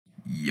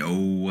Yo,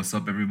 what's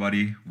up,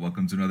 everybody?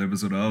 Welcome to another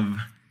episode of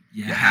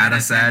You Had a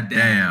Sad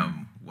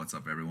Damn. What's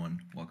up, everyone?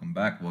 Welcome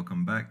back. I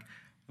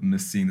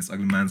missed seeing this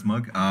ugly man's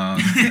mug.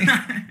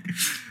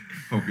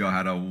 Hope y'all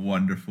had a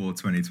wonderful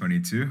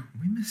 2022.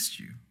 We missed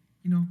you.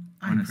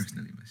 I Honestly.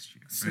 personally missed you.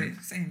 Right?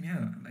 Same,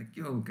 yeah. Like,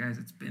 yo, guys,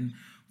 it's been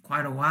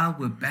quite a while.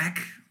 We're back.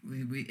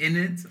 We in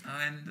it,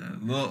 and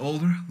A little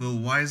older, a little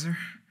wiser.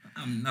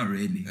 not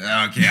really.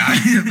 Okay.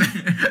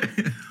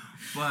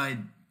 But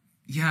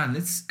yeah,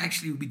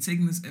 we'll be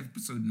taking this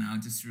episode now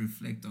just to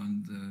reflect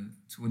on the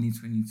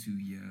 2022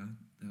 year,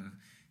 the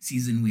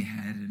season we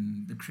had,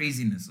 and the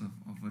craziness of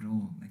it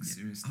all. Like,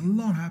 seriously. A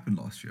lot happened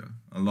last year.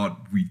 A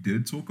lot we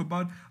did talk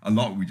about. A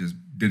lot we just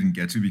didn't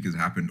get to because it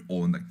happened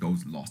all in like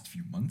those last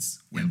few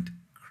months. Went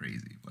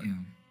crazy. But Yeah.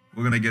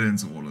 we're gonna get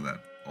into all of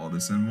that. All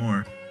this and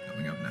more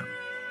coming up now.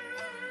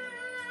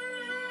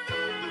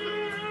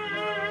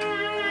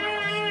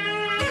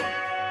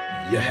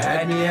 You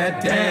had me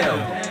at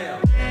damn.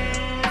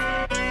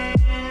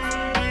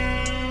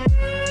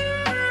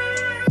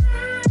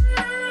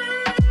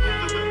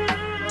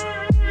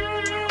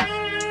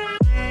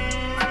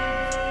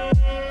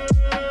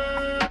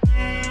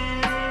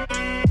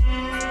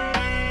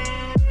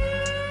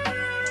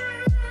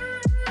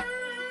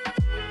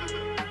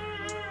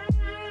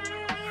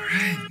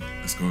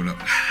 Let's go up.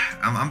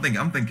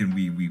 I'm thinking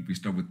we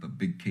start with the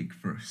big cake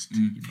first.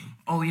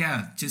 Oh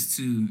yeah, just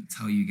to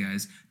tell you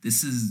guys,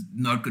 this is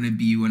not gonna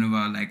be one of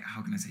our, like,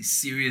 how can I say,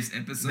 serious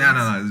episodes.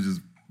 No. It's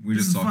just we're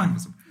This just is talking fun.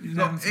 about some. We're just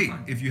So, having some hey,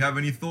 fun. if you have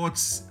any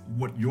thoughts,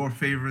 what your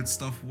favorite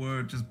stuff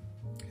were, just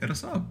hit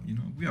us up.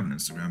 We have an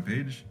Instagram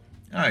page.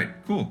 All right,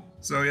 cool.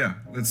 So yeah,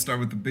 let's start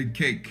with the big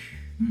cake.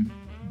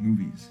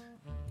 Movies.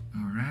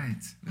 All right.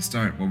 Let's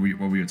start. What were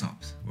your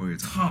tops?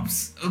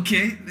 Tops.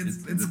 Okay,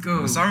 let's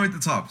go. Let's start with the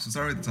tops. Right?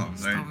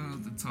 Starting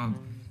with the top.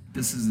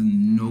 This is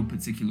in no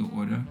particular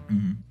order.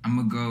 I'm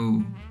gonna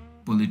go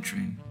Bullet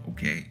Train.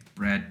 Okay.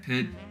 Brad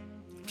Pitt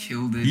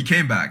killed it. He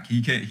came back.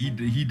 He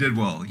did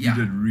well. He Yeah.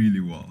 did really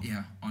well.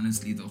 Yeah,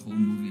 honestly, the whole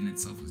movie in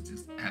itself was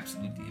just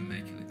absolutely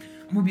immaculate.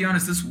 I'm gonna be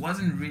honest, this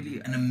wasn't really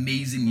an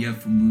amazing year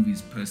for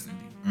movies personally.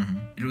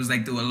 It was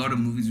like there were a lot of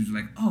movies which were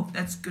like, oh,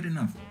 that's good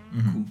enough.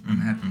 Cool, I'm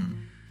happy.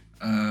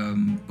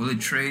 Bullet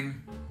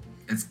Train.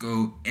 Let's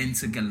go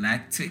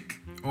Intergalactic.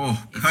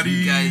 Oh, If Cuddy.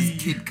 you guys,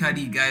 Kid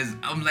Cudi guys,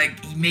 I'm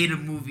like, he made a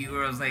movie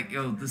where I was like,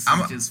 yo, this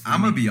is just for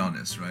I'm gonna me. be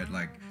honest, right?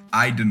 Like,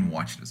 I didn't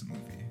watch it as a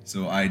movie,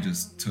 so I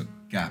just took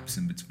gaps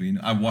in between.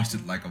 I watched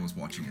it like I was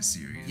watching a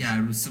series. Yeah,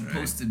 it was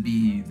supposed to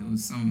be. There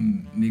was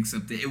some mix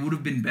up there. It would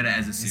have been better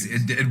as a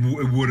series.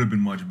 It would have been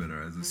much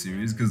better as a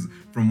series because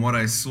from what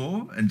I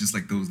saw and just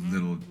like those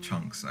little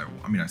chunks,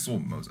 I saw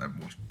most. I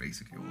watched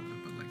basically all of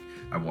it, but like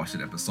I watched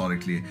it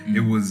episodically.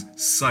 It was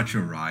such a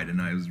ride,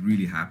 and I was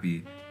really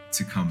happy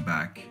to come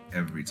back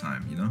every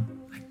time.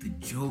 Like, the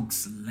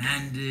jokes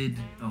landed,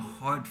 the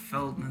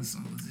heartfeltness.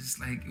 I was just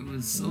like, it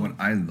was so. What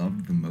I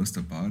loved the most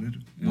about it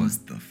was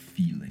the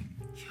feeling.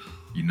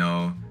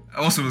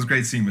 Also, it was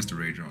great seeing Mr.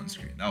 Rager on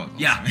screen. That was awesome.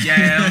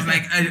 Yeah.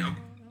 It was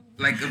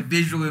like a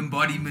visual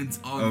embodiment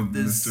of of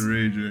this. Mr.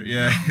 Rager.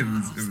 Yeah, it I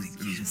was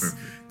like, yes,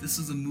 perfect. this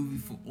was a movie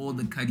for all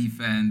the Cudi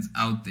fans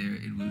out there.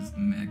 It was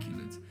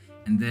immaculate.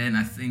 And then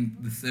I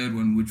think the third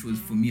one, which was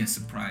for me a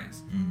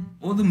surprise.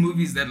 All the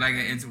movies that like I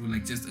entered were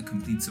like just a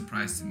complete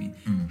surprise to me.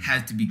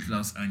 Had to be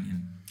Glass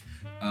Onion,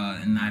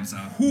 and Knives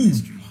Out.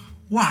 History.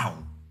 Wow.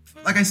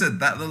 Like I said,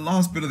 that the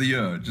last bit of the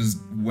year just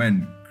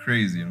went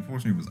crazy.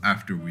 Unfortunately, it was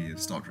after we had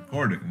stopped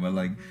recording. But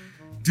like,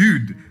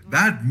 dude,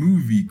 that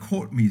movie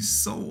caught me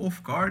so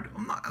off guard.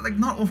 I'm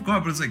not off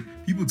guard, but it's like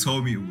people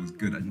told me it was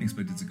good. I didn't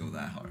expect it to go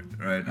that hard.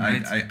 Right?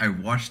 Right. I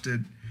watched it.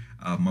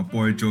 My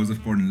boy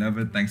Joseph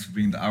Gordon-Levitt, thanks for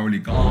being the hourly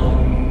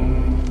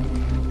gong.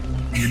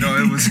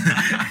 It was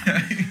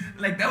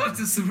Like, that was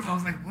just super. I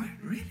was like, what?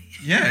 Really?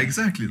 yeah,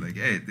 exactly. Like,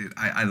 hey, dude,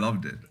 I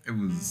loved it. It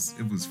was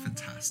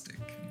fantastic.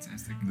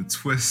 Fantastic. The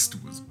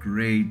twist was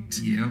great.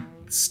 Yep.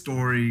 The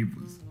story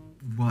was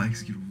well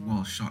executed,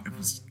 well shot.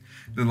 There's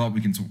a lot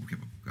we can talk. Okay,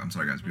 but I'm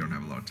sorry, guys, we don't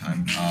have a lot of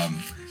time.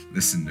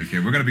 Listen, okay,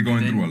 we're gonna be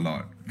going through a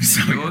lot.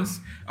 then yours?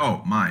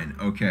 Oh, mine.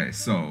 Okay,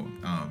 so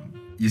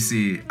you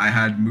see, I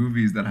had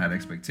movies that I had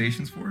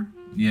expectations for.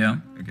 Yeah.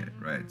 Okay,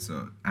 right.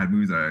 So I had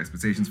movies that I had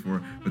expectations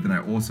for, but then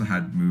I also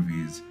had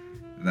movies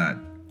that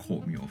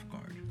caught me off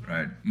guard.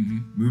 Right.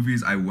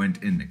 Movies I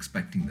went in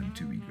expecting them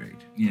to be great.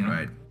 Yeah.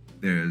 Right.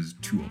 There's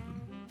two of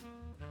them.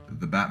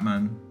 The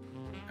Batman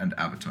and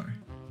Avatar.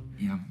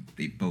 Yeah.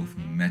 They both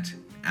met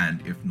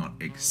and if not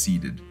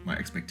exceeded my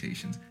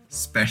expectations,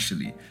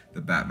 especially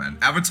the Batman.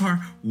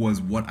 Avatar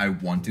was what I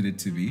wanted it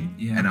to be,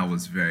 Yeah. and I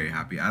was very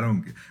happy. I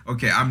don't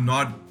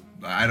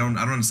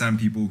understand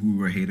people who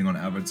were hating on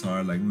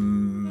Avatar, like,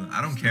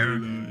 I don't care,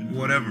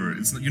 whatever.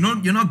 It's not,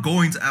 you're not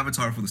going to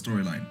Avatar for the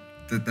storyline.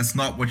 That's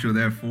not what you're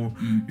there for.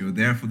 You're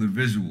there for the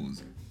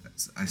visuals.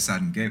 I sat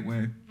in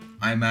Gateway,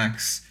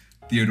 IMAX,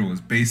 theater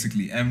was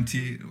basically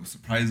empty. It was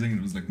surprising.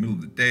 It was like middle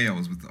of the day. I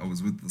was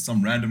with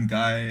some random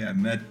guy I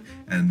met,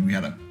 and we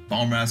had a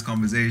bomb ass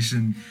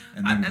conversation.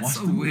 And then That's watched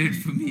so the weird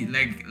movie. for me.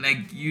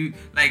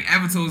 Like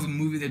Avatar was a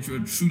movie that you're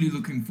truly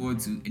looking forward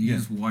to, and you Yeah.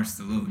 just watched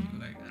alone.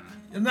 You're like,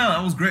 Yeah, no,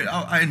 that was great.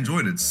 I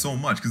enjoyed it so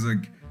much because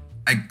like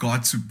I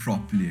got to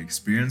properly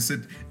experience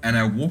it, and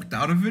I walked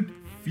out of it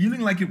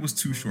feeling like it was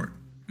too short.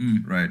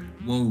 Right.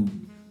 whoa.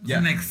 Yeah.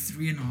 Like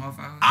 3.5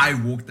 hours. I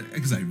walked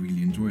because I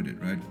really enjoyed it.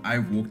 Right. I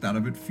walked out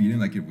of it feeling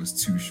like it was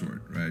too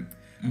short. Right.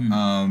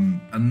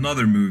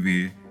 Another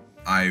movie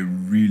I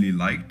really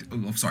liked.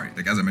 Oh, sorry.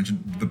 Like as I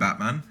mentioned, The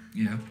Batman.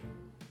 Yeah.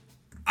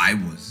 I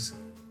was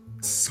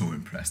so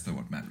impressed at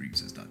what Matt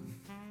Reeves has done.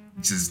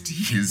 Just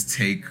his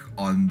take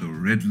on the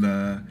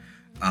Riddler,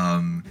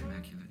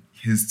 Immaculate.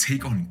 his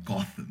take on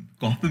Gotham.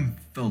 Gotham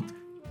felt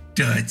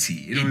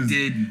dirty. It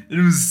did. It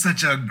was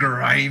such a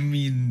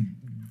grimy,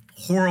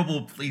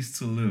 horrible place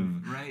to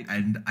live. Right.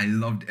 And I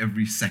loved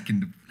every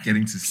second of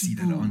getting to see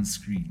that people- on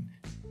screen.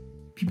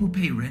 People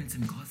pay rent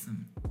in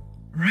Gotham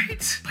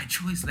Right? by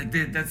choice. Like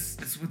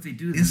that's what they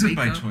do. They Is it wake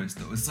by up- choice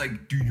though? It's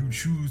like, do you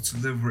choose to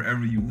live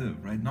wherever you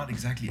live, right? Not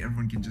exactly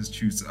everyone can just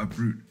choose to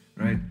uproot,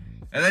 right?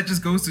 And that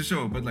just goes to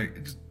show, but like,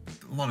 it just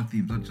a lot of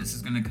themes. Not This just,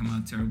 is gonna come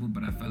out terrible,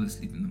 but I fell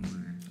asleep in the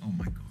movie. oh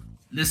my god.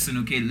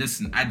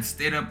 Listen. I'd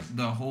stayed up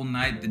the whole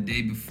night the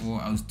day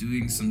before. I was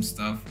doing some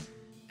stuff.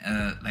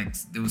 Like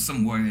there was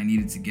some work I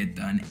needed to get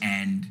done,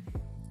 and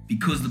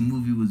because the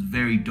movie was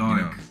very You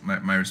know,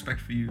 dark, my respect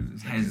for you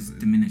is like, has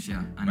diminished.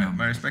 Yeah, I know.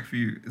 my respect for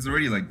you is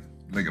already like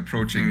Very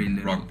approaching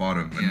little. rock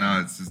bottom, and Yeah. now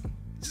it's just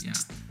Yeah,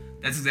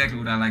 that's exactly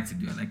what I like to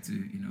do. I like to,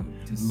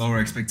 just lower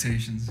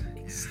expectations.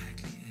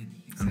 Exactly.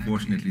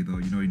 Unfortunately, though,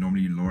 you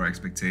normally lower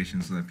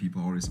expectations so that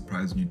people are always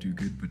surprised when you do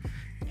good, but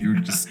you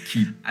just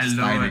keep I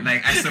lower, sliding.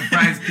 like I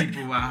surprise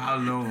people by how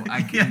low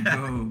I can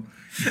go.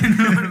 You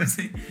know what I'm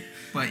saying?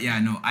 But yeah,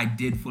 no, I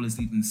did fall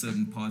asleep in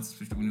certain parts,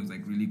 especially when it was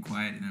like really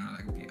quiet, and then I was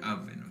like, okay,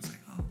 up, and I was like,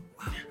 oh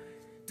wow,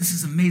 this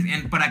is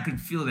amazing. But I could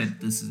feel that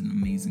this is an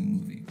amazing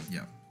movie.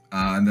 Yeah.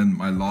 And then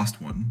my last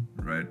one,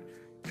 right,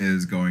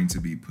 is going to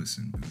be Puss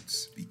in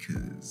Boots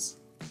because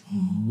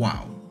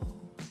wow.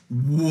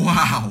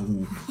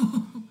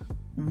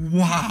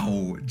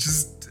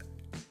 Just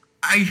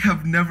I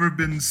have never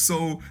been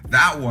so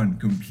that one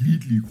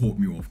completely caught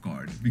me off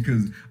guard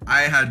because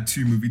I had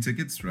 2 movie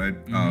tickets, right?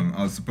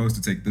 I was supposed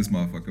to take this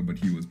motherfucker, but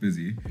he was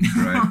busy,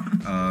 right?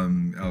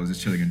 I was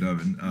just chilling in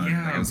Durban.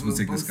 Yeah, I was supposed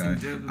to take this we're guy.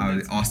 both in Durban, I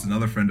that's asked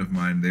another friend of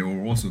mine, they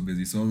were also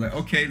busy. So I was like,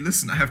 okay,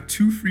 listen, I have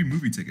 2 free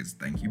movie tickets.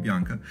 Thank you,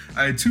 Bianca.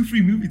 I had 2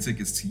 free movie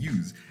tickets to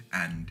use.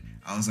 And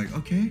I was like,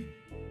 okay.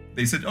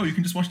 They said, oh, you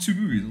can just watch 2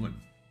 movies. I was like,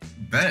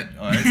 bet,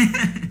 all right.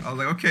 I was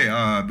like, okay,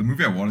 the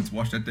movie I wanted to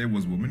watch that day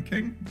was Woman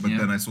King. But Yeah.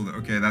 then I saw that,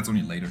 okay, that's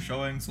only later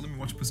showing. So let me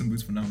watch Puss in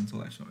Boots for now until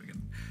that showing.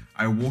 And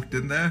I walked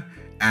in there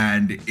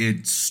and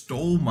it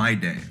stole my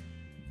day.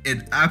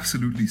 It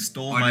absolutely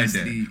stole my day.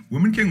 Honestly.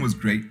 Woman King was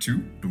great too.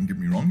 Don't get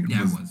me wrong. It Yeah,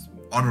 it was was.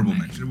 honorable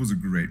Immaculate. mention. It was a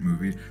great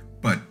movie.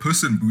 But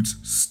Puss in Boots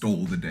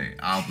stole the day.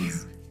 I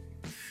was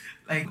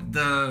Like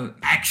the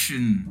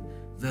action,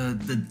 the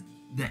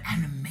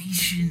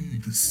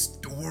animation, the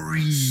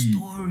story.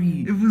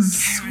 story, It was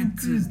so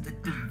characters, the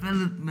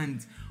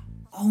development.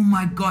 Oh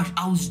my gosh,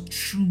 I was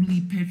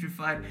truly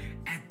petrified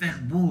at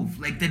that wolf.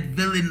 Like that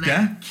villain, like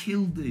Death?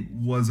 killed it.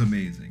 Was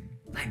amazing.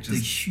 Like the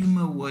Just-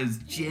 humor was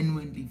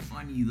genuinely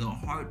funny. The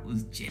heart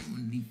was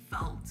genuinely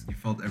felt. You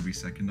felt every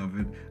second of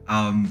it.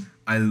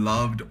 I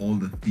loved all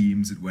the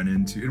themes it went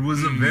into. It was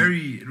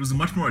it was a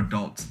much more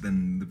adult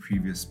than the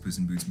previous Puss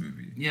in Boots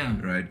movie. Yeah.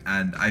 Right.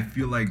 And I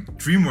feel like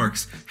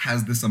DreamWorks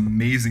has this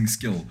amazing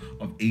skill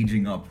of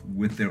aging up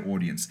with their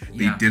audience.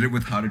 They Yeah. did it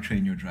with How to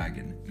Train Your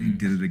Dragon.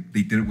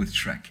 They did it with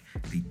Shrek.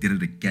 They did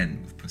it again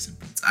with Puss in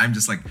Boots. I'm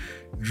just like,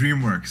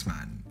 DreamWorks,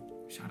 man.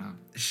 Shout out.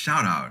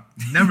 Shout out.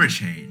 Never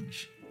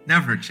change.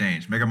 Never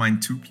change.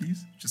 Megamind 2,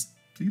 please. Just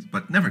please,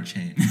 but never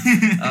change.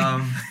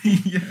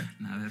 Yeah.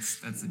 Nah,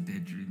 that's a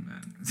dead dream,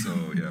 man.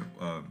 So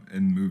yeah,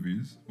 in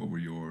movies, what were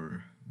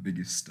your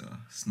biggest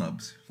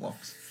snubs,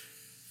 flops?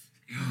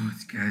 Yo,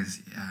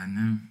 guys, yeah, I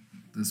know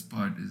this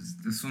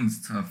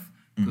one's tough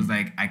because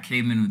like I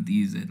came in with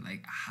these at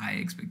like high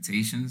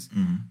expectations,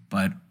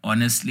 but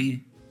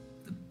honestly,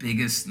 the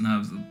biggest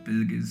snubs, the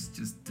biggest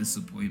just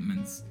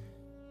disappointments.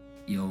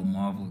 Yo,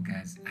 Marvel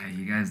guys,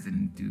 you guys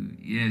didn't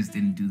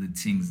do the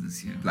things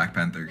this year. Black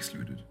Panther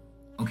excluded.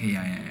 Okay,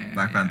 yeah.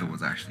 Black yeah. Panther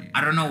was actually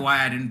I don't know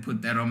why I didn't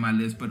put that on my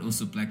list, but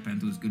also Black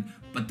Panther was good.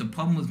 But the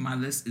problem with my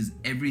list is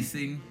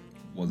everything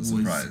was a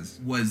surprise.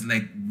 was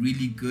like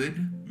really good,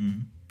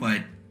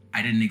 but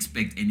I didn't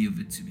expect any of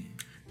it to be.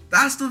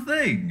 That's the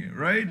thing,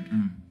 right?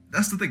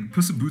 That's the thing.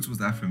 Puss in Boots was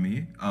that for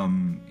me.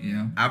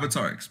 Yeah.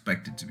 Avatar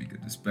expected to be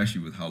good,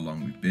 especially with how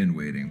long we've been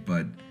waiting,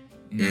 but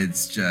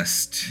it's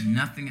just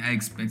Nothing I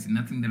expected,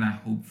 nothing that I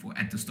hoped for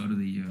at the start of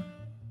the year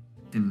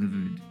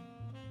delivered.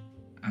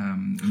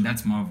 And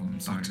that's Marvel. I'm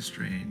sorry. Doctor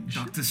Strange.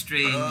 Doctor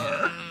Strange.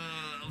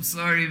 I'm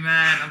sorry,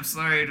 man. I'm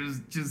sorry. It was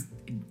just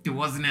there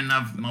wasn't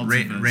enough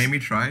multiverse.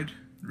 Raimi tried.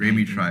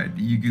 Raimi did. tried.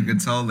 You could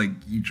tell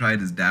like he tried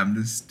his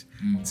damnedest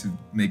to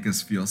make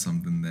us feel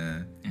something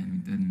there. And we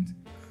didn't.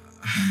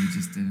 And we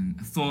just didn't.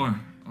 Thor.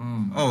 Oh,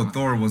 my Oh, God.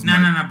 Thor was No,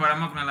 my- no, no. But I'm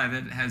not gonna lie.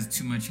 That has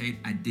too much hate.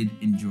 I did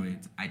enjoy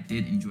it. I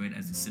did enjoy it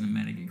as a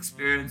cinematic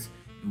experience.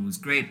 It was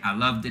great. I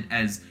loved it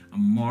as a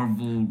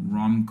Marvel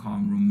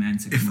rom-com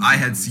romantic. If movie. I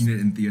had seen it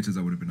in theaters,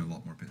 I would have been a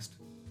lot more pissed.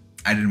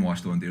 I didn't watch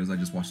Thor in theaters. I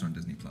just watched it on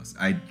Disney Plus.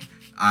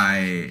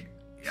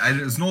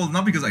 It's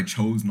not because I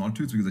chose not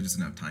to. It's because I just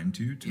didn't have time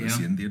to Yeah.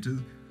 see it in theaters.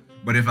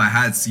 But if I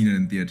had seen it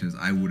in theaters,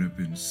 I would have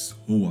been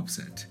so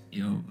upset.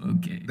 Yo,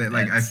 okay. That,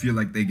 like, I that's- feel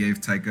like they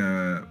gave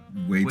Taika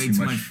way too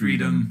much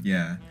freedom.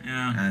 Yeah.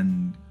 Yeah.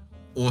 And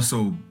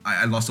also,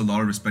 I lost a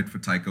lot of respect for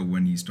Taika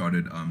when he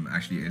started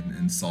actually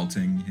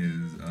insulting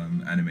his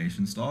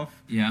animation staff.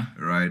 Yeah.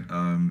 Right.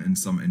 In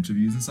some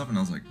interviews and stuff. And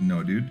I was like,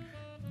 no, dude,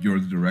 you're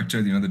the director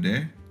at the end of the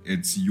day.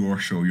 It's your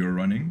show you're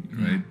running,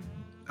 right?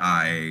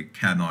 I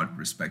cannot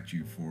respect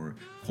you for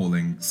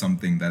calling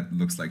something that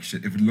looks like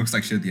shit. If it looks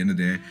like shit at the end of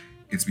the day,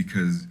 it's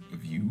because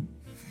of you.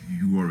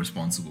 You are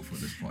responsible for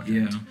this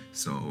project. Yeah.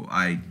 So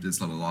I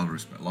just lost a lot of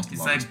respect. It's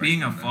like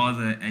being a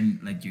father and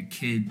like your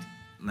kid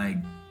like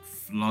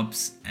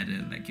flops at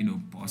a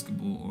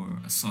basketball or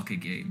a soccer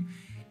game,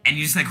 and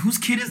you're just like, whose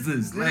kid is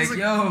this? Yeah, it's Like, like,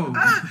 yo.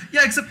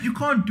 Yeah, except you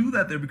can't do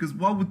that there because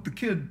while with the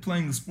kid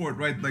playing the sport,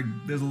 right? Like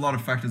there's a lot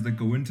of factors that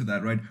go into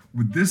that, right?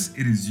 With this,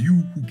 it is you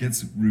who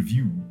gets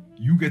review.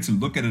 You get to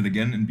look at it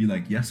again and be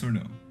like, yes or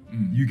no.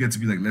 You get to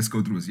be like, let's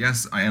go through this.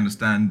 Yes, I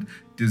understand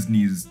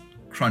Disney's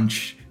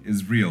crunch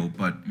is real,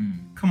 but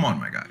come on,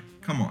 my guy.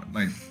 Come on.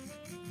 Like,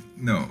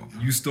 no,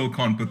 you still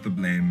can't put the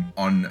blame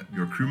on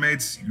your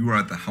crewmates. You are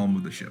at the helm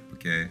of the ship,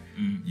 okay?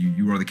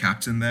 You are the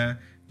captain there.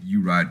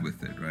 You ride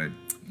with it, right?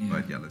 Yeah.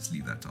 But yeah, let's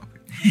leave that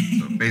topic.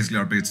 So basically,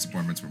 our biggest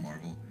disappointments for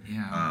Marvel.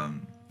 Yeah.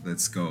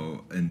 Let's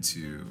go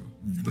into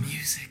The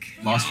music.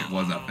 Last year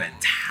was a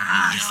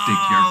fantastic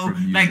year for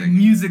music. Like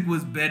music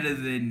was better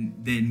than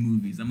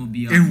movies. I'm gonna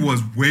be honest. It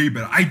was way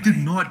better. I did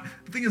not.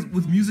 The thing is,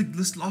 with music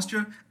this last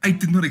year, I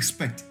did not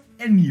expect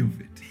any of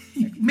it.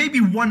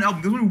 Maybe one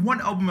album. There's only one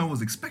album I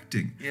was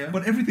expecting. Yeah.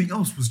 But everything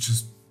else was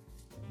just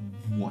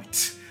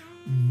what?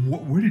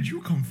 Where did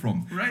you come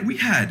from? Right. We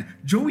had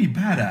Joey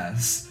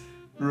Badass,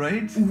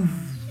 right?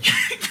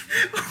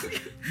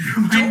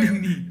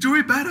 Reminded me.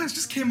 Joey Badass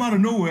just came out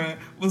of nowhere.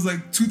 Was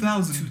like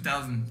 2000.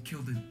 2000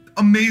 killed it.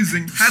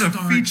 Amazing. Had a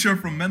Start. feature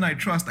from Men I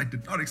Trust. I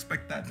did not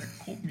expect that. That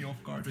caught me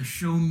off guard. The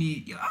show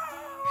me.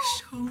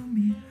 Show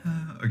me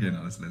how. Okay,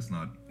 no, let's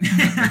not.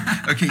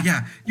 Okay,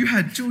 yeah, you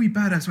had Joey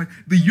Badass, right?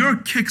 The year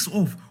kicks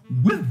off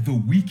with The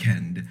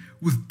Weeknd,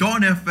 with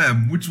Dawn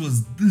FM, which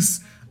was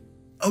this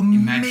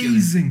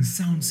amazing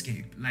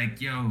soundscape.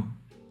 Like, yo.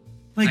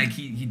 Like- Like,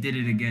 he did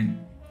it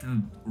again.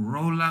 The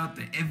rollout,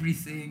 the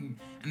everything.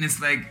 And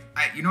it's like,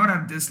 you know what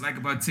I dislike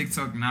about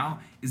TikTok now?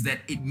 Is that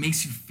it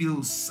makes you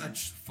feel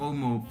such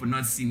FOMO for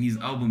not seeing these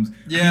albums.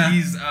 Yeah. And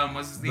these,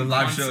 what's his name? The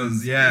live concerts.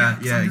 shows, yeah,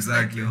 So yeah, I'm just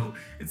like, exactly. yo,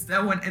 it's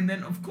that one. And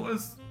then, of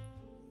course,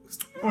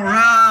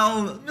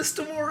 Morale,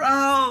 Mr.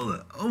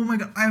 Morale. Oh my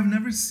god, I have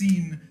never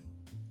seen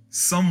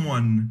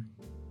someone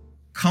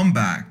come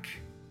back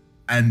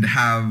and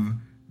have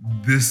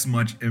this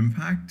much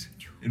impact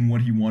in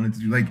what he wanted to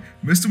do. Like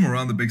Mr.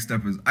 Morale, the Big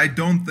Steppers, I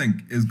don't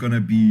think is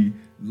gonna be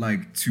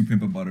like To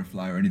Pimp a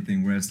Butterfly or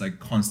anything where it's like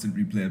constant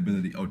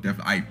replayability. Oh,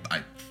 definitely.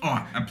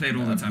 I played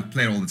all the time.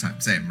 Play it all the time.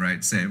 Same,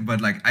 right? Same.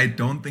 But like, I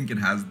don't think it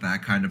has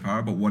that kind of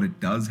power. But what it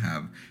does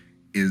have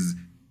is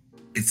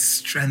its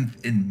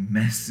strength in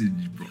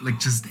message, bro. Like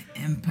just The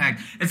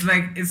impact. It's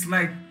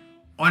like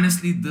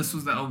honestly, this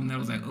was the album that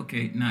was like,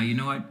 okay, now you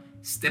know what?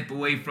 Step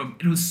away from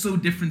it. Was so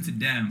different to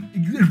Damn.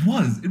 it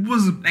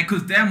was Like,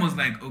 cause Damn was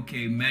like,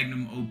 okay,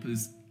 magnum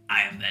opus,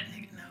 I am that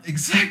nigga now.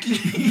 exactly.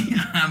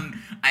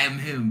 I am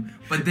him.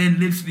 But then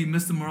literally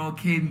Mr. Morale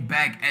came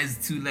back and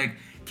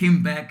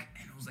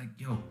it was like,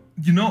 yo,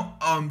 You know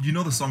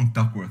the song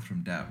Duckworth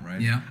from Damn,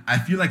 right? Yeah. I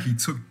feel like he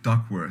took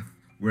Duckworth,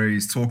 where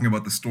he's talking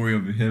about the story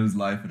of his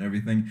life and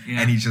everything, Yeah.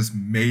 and he just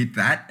made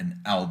that an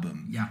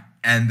album. Yeah.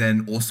 And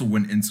then also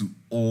went into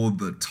all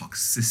the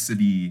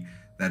toxicity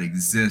that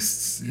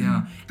exists in Yeah.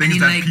 And things he,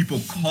 that like,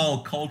 people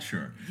call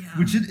culture, Yeah.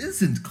 which it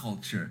isn't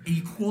culture.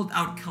 he called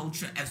out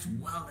culture as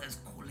well as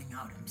calling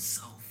out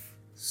himself.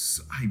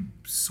 So, I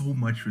so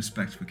much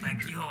respect for Like,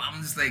 Kendrick. yo,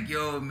 I'm just like,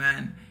 yo,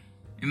 man.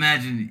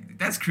 Imagine,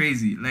 that's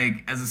crazy.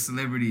 Like, as a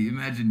celebrity,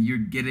 imagine you're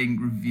getting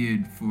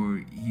revered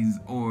for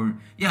you're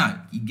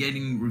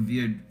getting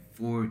revered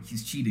for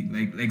his cheating.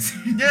 Like,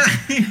 Yeah.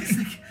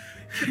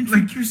 it's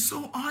like you're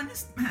so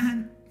honest,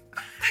 man.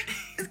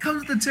 It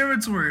comes with the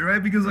territory,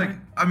 right? Because like, Right.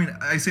 I mean,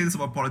 I say this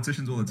about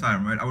politicians all the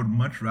time, right? I would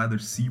much rather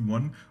see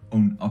one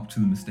own up to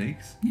the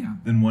mistakes Yeah.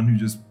 than one who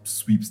just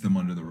sweeps them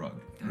under the rug,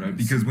 right? is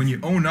Because when you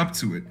own up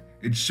to it,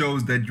 it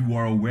shows that you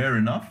are aware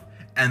enough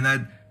and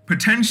that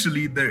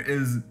potentially there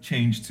is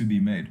change to be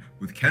made.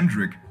 With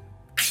Kendrick,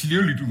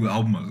 clearly through the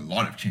album, a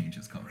lot of change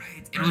has come.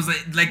 Right. It was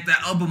like the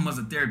album was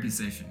a therapy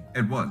session.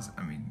 It was.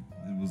 I mean,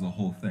 it was a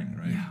whole thing,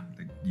 right? Yeah.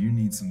 Like you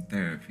need some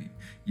therapy.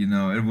 You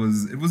know, it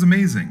was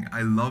amazing.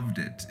 I loved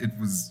it. It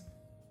was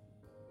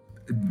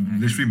it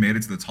literally made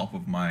it to the top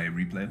of my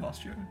replay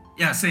last year.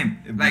 Yeah, same.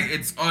 It was- Like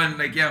it's on.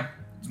 Like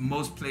it's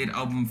most played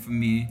album for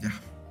me. Yeah.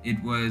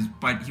 It was,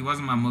 but he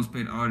wasn't my most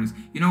played artist.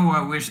 You know who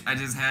I wish I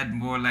just had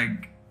more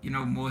like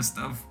more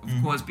stuff. Of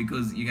course,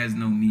 because you guys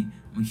know me,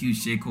 I'm a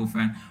huge J. Cole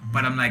fan.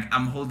 But I'm like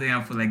I'm holding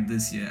out for like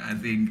this year. I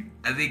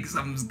think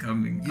something's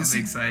coming. I'm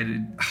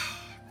excited.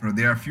 Bro,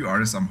 there are a few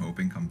artists I'm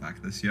hoping come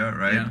back this year,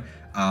 right?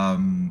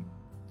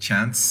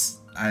 Chance,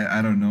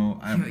 I don't know.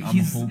 I'm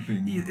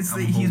hoping.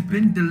 He's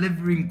been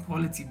delivering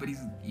quality, but he's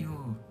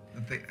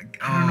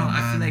I don't know.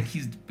 I feel like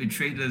he's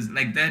betrayed us.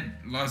 Like that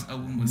last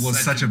album was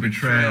such a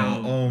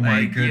betrayal. Oh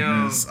my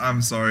goodness.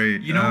 I'm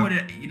sorry. You know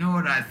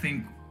what I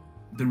think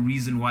the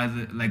reason why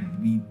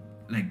we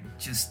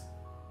just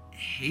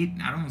hate,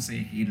 I don't want to say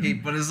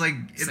hate, but it's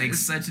like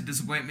such a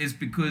disappointment is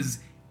because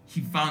he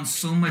found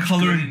so much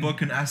Coloring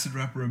Book and Acid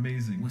Rap were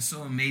amazing. Was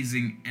so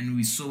amazing, and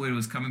we saw where it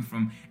was coming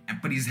from.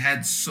 But he's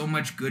had so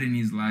much good in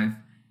his life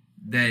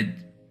that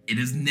it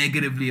has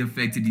negatively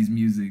affected his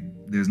music.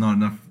 There's not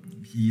enough.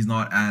 He's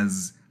not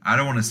as. I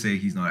don't want to say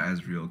he's not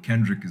as real.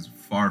 Kendrick is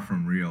far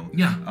from real.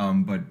 Yeah.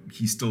 But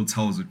he still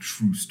tells a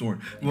true story.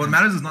 What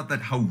matters is not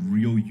that how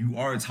real you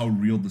are; it's how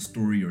real the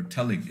story you're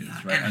telling is,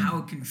 right? And how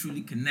it can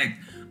truly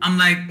connect. I'm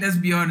like, let's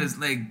be honest.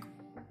 Like,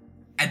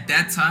 at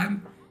that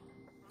time,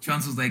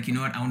 Chance was like, you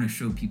know what? I want to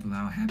show people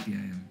how happy I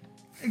am.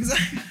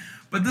 Exactly.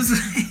 But this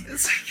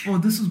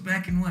this was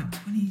back in what,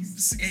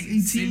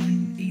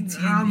 2018?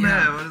 18.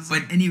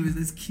 But anyways,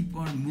 let's keep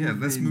on moving. Yeah,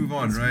 let's move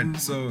on, right?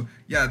 So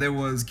yeah, there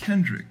was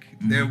Kendrick.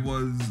 There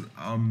was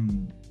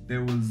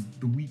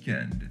The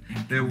Weeknd.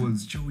 There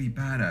was Joey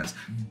Badass.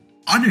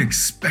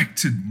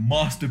 Unexpected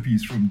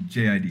masterpiece from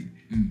JID.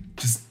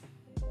 Just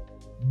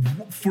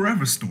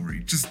Forever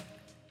Story. Just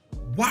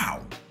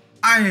wow.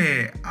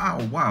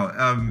 Wow.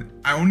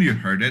 I only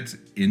heard it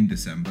in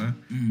December,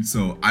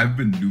 so I've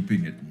been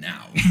looping it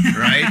now,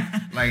 right?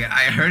 Like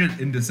I heard it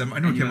in December. I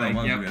know it came out a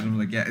while ago, and I'm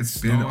like, yeah, it's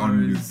been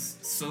on loop.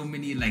 So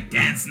many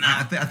dance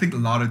now. I think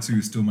Lauder 2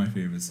 is still my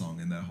favorite song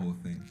in that whole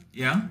thing.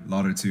 Yeah.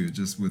 Lauder 2,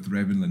 just with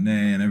Raven Lene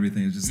and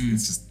everything. It's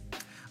just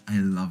I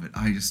love it.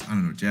 I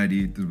don't know.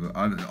 JID.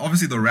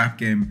 Obviously, the rap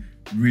game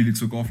really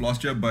took off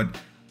last year, but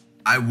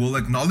I will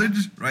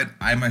acknowledge, right?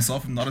 I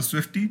myself am not a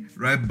Swiftie,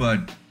 right?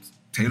 But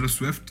Taylor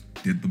Swift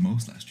did the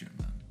most last year,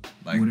 man.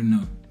 Like, wouldn't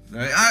know.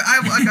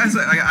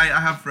 I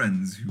have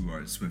friends who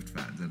are Swift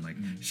fans, and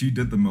she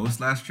did the most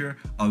last year.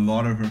 A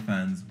lot of her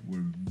fans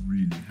were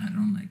really happy. I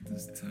don't like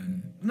this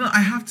turn. No,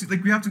 we have to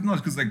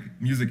acknowledge, because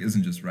music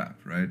isn't just rap,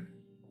 right?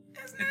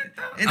 Isn't it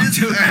though? It is.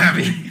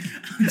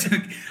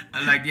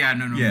 I'm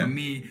joking. For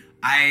me,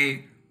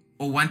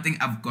 one thing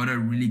I've got to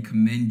really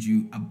commend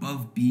you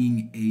above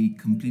being a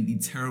completely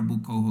terrible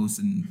co-host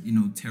and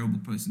terrible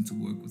person to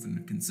work with on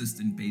a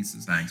consistent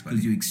basis. Thanks, buddy.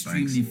 Because you're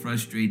extremely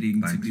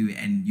frustrating Thanks. to do,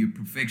 and your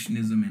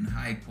perfectionism and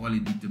high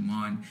quality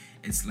demand.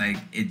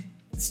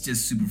 It's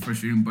just super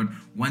frustrating. But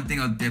one thing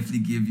I'll definitely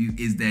give you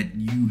is that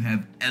you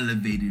have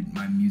elevated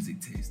my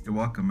music taste. You're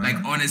welcome, man.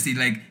 Like honestly,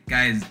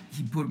 guys,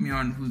 he put me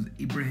on who's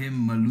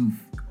Ibrahim Malouf.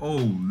 Oh,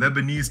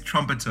 Lebanese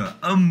trumpeter.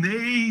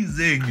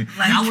 Amazing.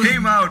 He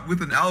came out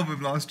with an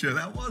album last year.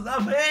 That was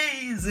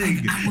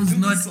amazing. I was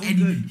not so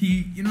any.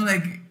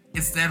 good.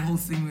 It's that whole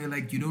thing where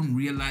you don't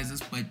realize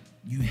this, but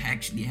you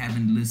actually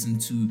haven't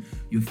listened to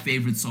your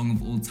favorite song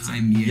of all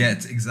time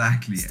yet.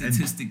 Exactly.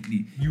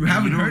 Statistically, you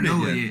haven't don't heard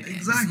know it yet.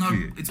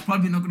 Exactly. It's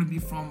probably not going to be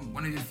from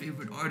one of your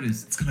favorite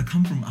artists. It's gonna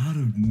come from out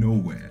of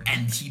nowhere.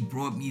 And he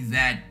brought me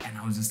that, and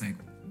I was just like,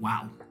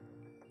 wow.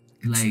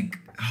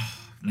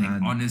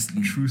 Man,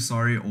 honestly, True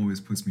Sorry always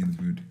puts me in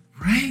the mood.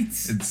 Right.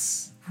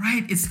 It's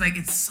right. It's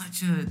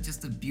such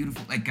a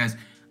beautiful, guys,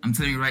 I'm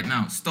telling you right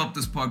now, stop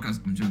this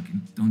podcast. I'm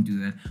joking. Don't do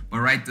that.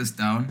 But write this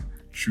down.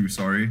 True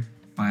Sorry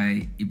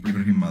by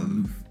Ibrahim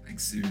Malouf.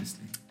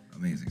 Seriously.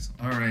 Amazing song.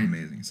 All right.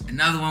 Amazing song.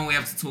 Another one we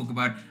have to talk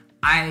about.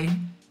 I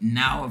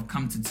now have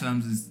come to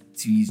terms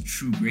to his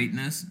true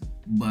greatness,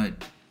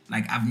 but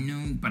I've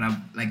known, but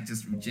I've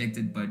just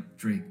rejected. But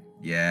Drake.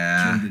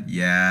 Yeah. Killed it.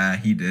 Yeah,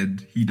 he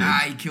did. He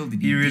killed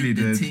it. He really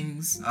did. The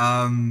things.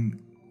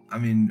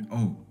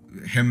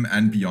 Him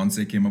and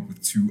Beyonce came up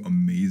with 2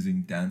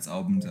 amazing dance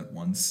albums at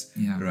once.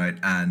 Yeah. Right.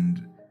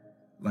 And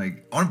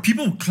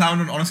people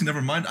clown on Honestly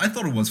Nevermind. I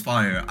thought it was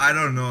fire. I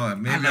don't know.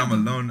 Maybe I'm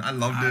alone. I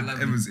loved it.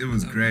 It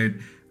was great.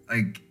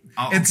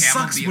 It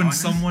sucks when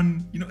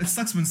someone, it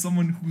sucks when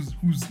someone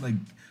who's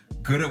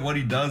good at what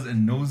he does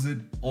and knows it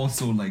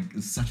also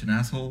is such an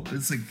asshole.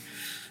 It's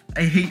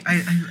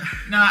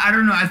I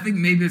don't know. I think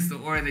maybe it's the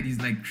aura that he's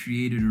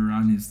created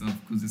around his stuff,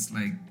 because it's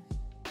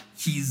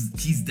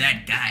he's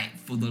that guy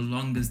for the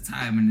longest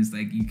time, and it's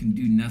you can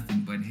do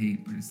nothing but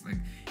hate. But it's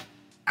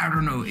I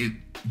don't know.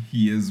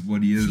 He is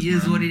what he is. He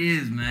is what it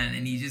is, man,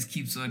 and he just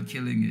keeps on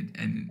killing it.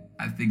 And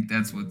I think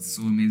that's what's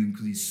so amazing,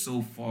 because he's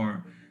so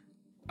far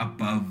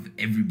above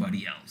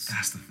everybody else.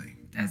 That's the thing.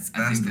 I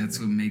think that's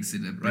what makes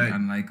it a bit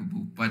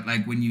unlikable. But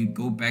when you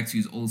go back to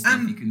his old stuff,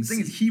 and you can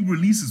see he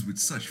releases with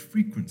such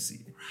frequency.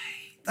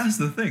 Right. That's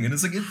the thing, and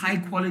it's high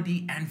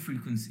quality and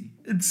frequency.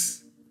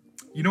 It's,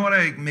 you know what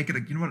I make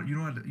it? You know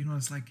what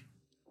it's like?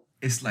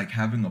 it's like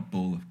having a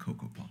bowl of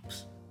Cocoa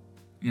Pops.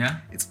 Yeah.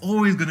 It's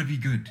always gonna be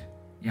good.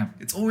 Yeah.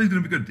 It's always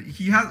gonna be good.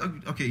 He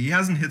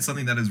hasn't hit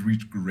something that has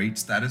reached great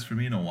status for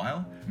me in a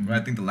while. But I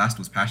think the last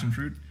was Passion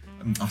Fruit.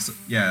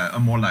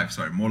 More Life.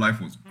 Sorry, More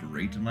Life was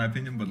great in my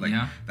opinion, but like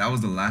that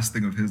was the last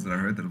thing of his that I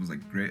heard that was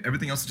like great.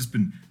 Everything else has just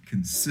been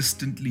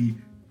consistently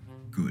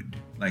good.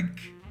 Like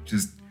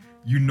just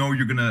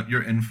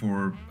you're in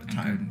for a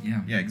time. Good,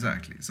 yeah. Yeah,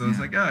 exactly. So it's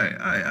like, all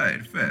right,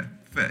 fair.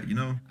 You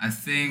know, I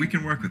think we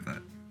can work with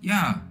that.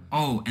 Yeah.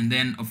 Oh, and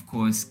then of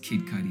course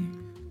Kid Cudi.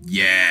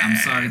 Yeah. I'm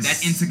sorry,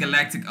 that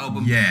Intergalactic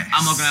album. Yes.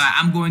 I'm not gonna lie,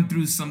 I'm going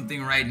through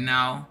something right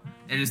now.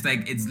 And it's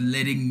like it's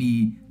letting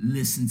me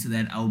listen to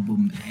that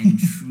album and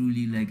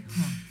truly like.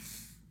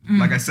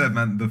 Like I said,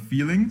 man, the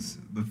feelings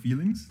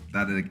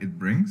that it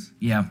brings,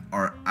 Yeah,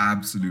 are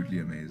absolutely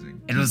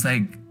amazing. it was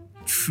like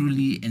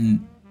truly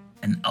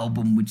an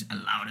album which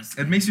allowed us.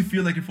 It makes you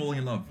feel like you're falling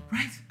in love,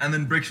 Right. and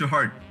then breaks your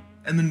heart,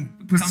 and then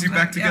puts Comes you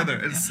back yeah, together.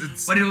 yeah.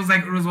 It's But it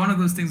was one of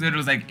those things where it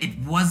was like it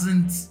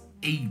wasn't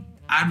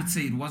I would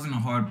say it wasn't a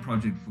hard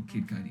project for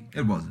Kid Cudi.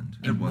 It wasn't.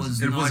 It was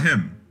not-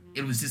 him.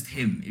 It was just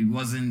him. It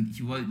wasn't.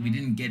 We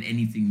didn't get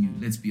anything new.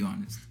 Let's be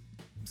honest.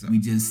 So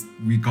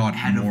We got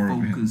had more a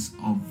of him. focus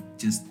of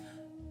just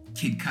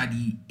Kid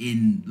Cudi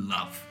in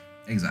love,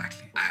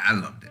 Exactly. I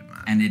loved it,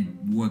 man. and it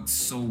worked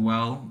so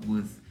well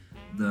with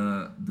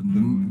the the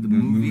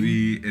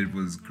movie. it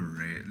was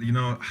great. You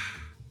know,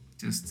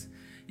 Just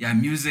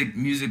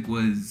music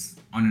was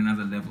on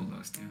another level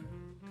last year.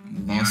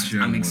 Last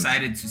year I'm was-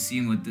 excited to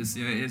see what this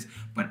year is,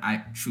 but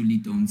I truly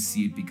don't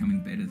see it becoming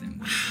better than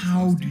what it was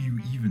how last do year. you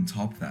even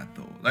top that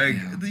though? Like,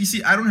 Yeah. you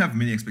see, I don't have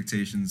many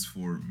expectations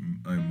for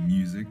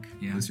music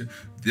Yeah. this year.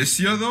 This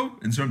year, though,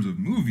 in terms of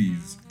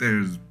movies,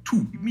 there's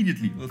two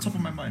immediately at the top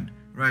of my mind.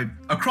 Right,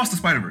 Across the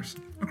Spider-Verse.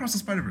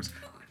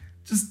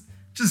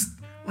 Just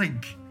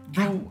like,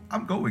 bro,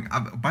 I'm going.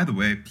 By the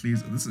way,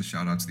 please, this is a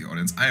shout out to the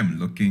audience. I am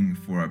looking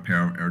for a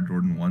pair of Air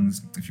Jordan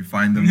 1s. If you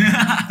find them,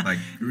 like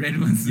Red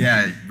ones.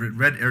 yeah,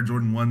 red Air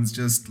Jordan 1s,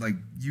 just like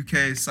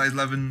UK, size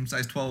 11,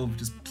 size 12,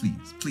 just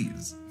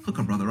please, hook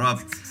a brother up.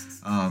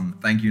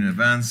 Thank you in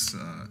advance.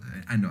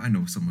 I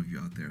know some of you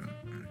out there are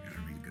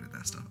really good at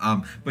that stuff.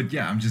 But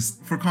yeah, I'm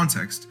just, for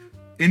context,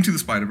 Into the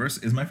Spider-Verse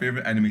is my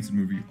favorite animated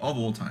movie of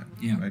all time.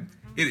 Yeah. Right?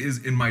 It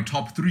is in my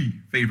top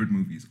 3 favorite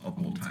movies of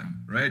all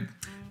time, right?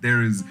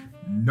 There is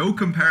no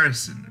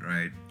comparison,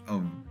 right,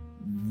 of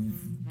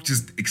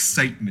just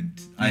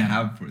excitement I Yeah.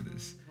 have for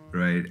this,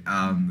 right?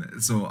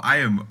 So I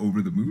am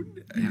over the moon.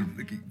 Yeah. I'm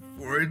looking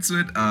forward to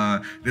it.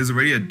 There's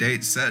already a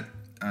date set.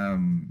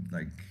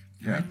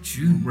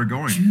 June. We're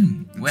going.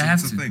 June. We have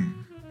It's to. a thing.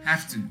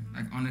 Have to.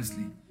 Like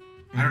honestly,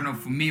 I don't know.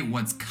 For me,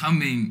 what's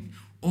coming?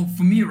 Oh,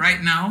 for me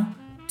right now,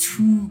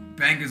 2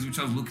 bangers which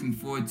I was looking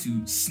forward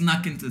to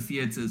snuck into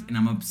theaters, and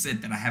I'm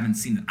upset that I haven't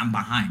seen it. I'm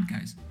behind,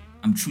 guys.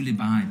 I'm truly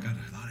behind. Got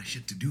a lot of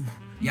shit to do.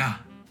 Yeah.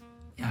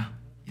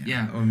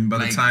 By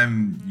Like, the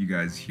time you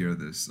guys hear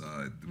this,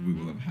 we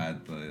will have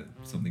had the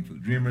Something for the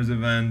Dreamers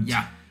event.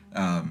 Yeah.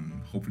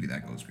 Hopefully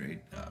that goes great.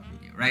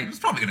 Right. It's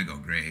probably gonna go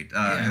great.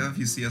 Yeah. If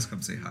you see us,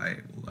 come say hi.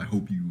 Well, I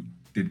hope you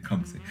did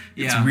come say.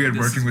 It's Yeah, weird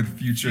this working is with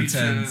future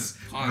tense,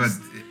 past.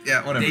 but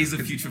yeah, whatever. Days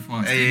of future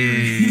past.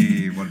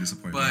 Hey, what a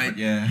disappointment. But- But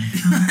yeah.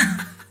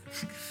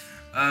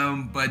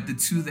 But the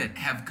 2 that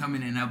have come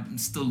in and I'm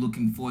still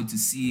looking forward to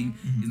seeing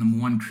is number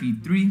 1,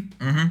 Creed 3.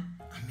 I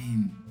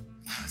mean,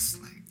 it's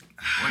like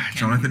what can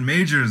Jonathan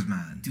Majors,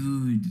 man.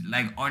 dude,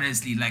 like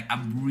honestly, like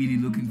I'm really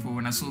looking forward.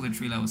 When I saw the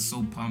trailer, I was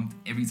so pumped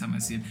every time I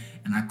see it,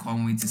 and I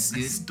can't wait to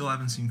see I it. still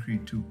haven't seen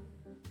Creed 2.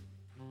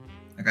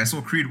 Like, I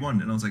saw Creed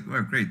 1 and I was like,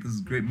 oh, great, this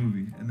is a great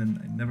movie. And then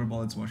I never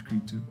bothered to watch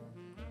Creed 2.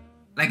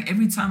 Like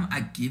every time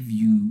I give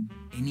you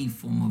any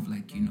form of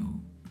like, you know,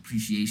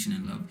 appreciation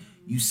and love,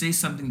 you say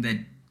something that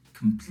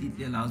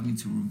completely allows me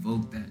to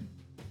revoke that,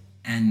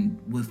 and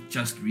with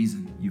just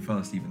reason. You fell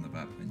asleep in the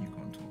bath and you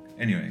can't talk.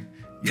 Anyway,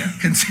 yeah,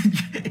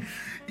 continue.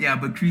 Yeah,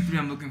 but Creed 3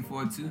 I'm looking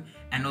forward to,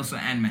 and also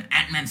Ant-Man.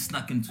 Ant-Man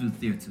snuck into the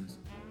theaters.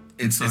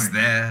 It's Sorry.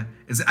 there.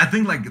 I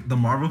think like the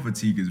Marvel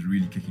fatigue is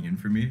really kicking in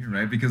for me,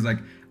 right? Because like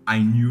I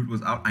knew it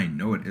was out. I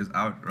know it is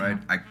out, right?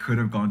 I could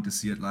have gone to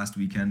see it last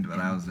weekend, but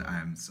I was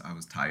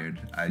tired.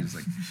 I just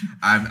like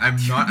I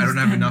don't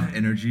have enough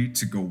energy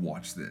to go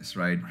watch this,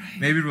 right?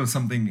 Maybe it was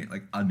something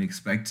like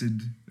unexpected,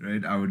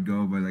 right? I would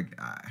go, but like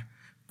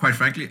quite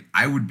frankly,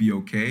 I would be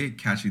okay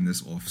catching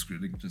this off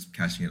screen, like just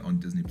catching it on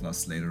Disney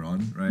Plus later on,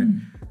 right?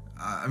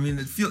 I mean,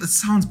 it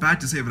sounds bad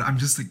to say, but I'm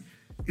just like,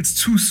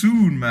 it's too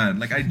soon, man.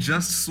 Like I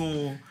just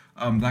saw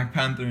Black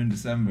Panther in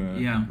December,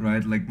 Yeah.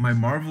 right? Like my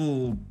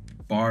Marvel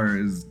bar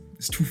is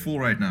too full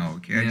right now.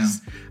 Okay, Yeah.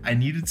 I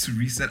needed to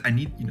reset. I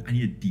need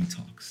a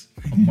detox,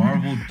 a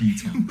Marvel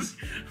detox,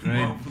 right?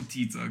 Marvel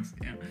detox,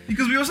 yeah.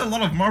 Because we also had a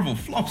lot of Marvel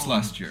flops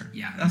last year.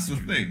 Yeah, that's the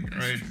true. thing,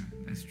 That's right? true.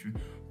 That's true.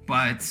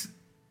 But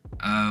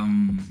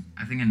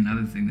I think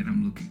another thing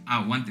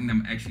that one thing that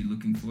I'm actually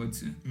looking forward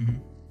to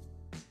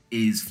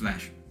is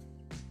Flash.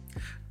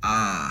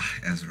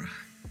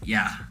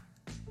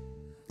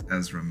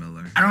 Ezra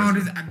Miller.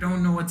 I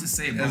don't know what to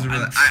say, bro. Ezra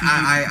Miller. I'm truly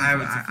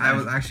looking forward to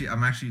I'm Flash.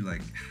 actually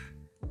like,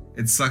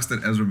 it sucks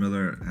that Ezra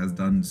Miller has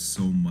done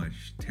so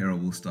much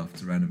terrible stuff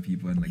to random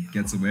people and like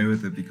gets away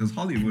with it because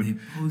Hollywood. And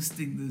they're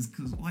posting this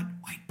because what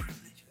white privilege.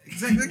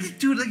 Exactly, like,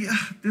 dude. Like,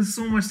 there's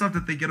so much stuff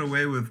that they get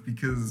away with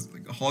because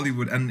like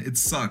Hollywood, and it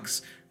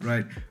sucks,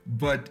 right?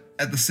 But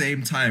at the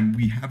same time,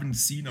 we haven't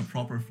seen a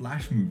proper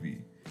Flash movie,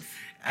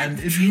 and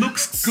it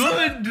looks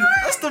good.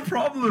 That's the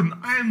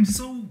problem. I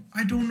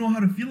don't know how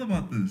to feel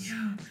about this.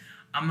 Yeah.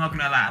 I'm not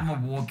gonna lie. I'm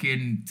gonna walk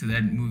into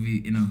that movie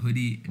in a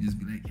hoodie and just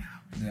be like,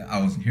 Yeah,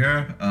 I wasn't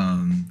here.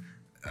 I'm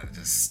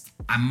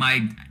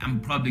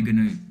probably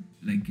gonna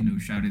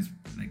shout his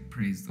like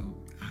praise though.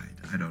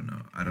 I don't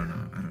know,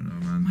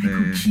 man.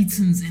 Michael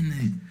Keaton's in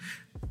it.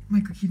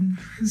 Michael Keaton.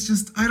 It's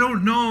just I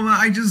don't know, man.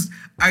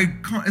 I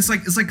can't. It's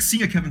like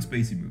seeing a Kevin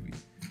Spacey movie.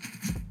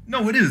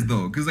 No, it is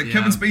though, because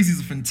Kevin Spacey's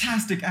a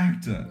fantastic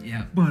actor.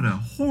 Yeah. But a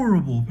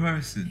horrible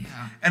person.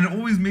 Yeah. And it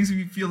always makes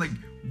me feel like,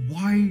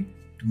 why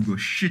do the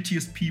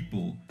shittiest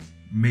people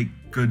make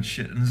good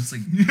shit? And it's just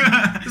like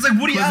it's like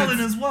Woody Allen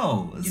as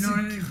well. It's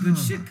good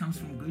shit comes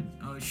from good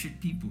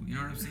shit people. You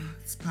know what I'm saying?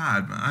 It's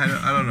bad, man.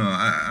 I don't know.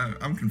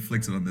 I'm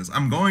conflicted on this.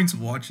 I'm going to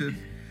watch it,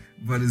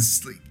 but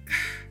it's like,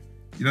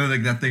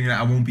 like that thing that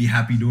I won't be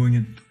happy doing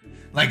it.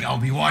 Like I'll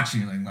be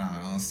watching it, like, nah,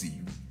 I'll see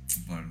you,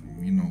 but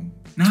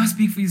Now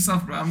speak for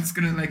yourself, bro. I'm just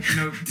gonna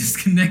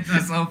disconnect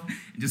myself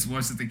and just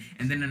watch the thing.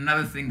 And then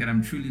another thing that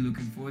I'm truly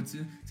looking forward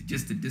to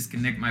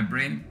disconnect my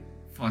brain.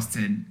 Fast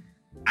 10.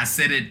 I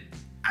said it,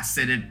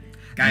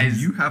 guys.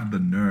 And you have the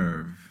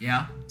nerve,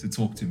 to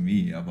talk to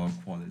me about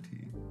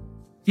quality.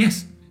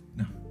 Yes.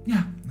 No.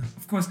 Yeah. No.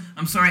 Of course.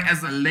 I'm sorry.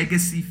 As a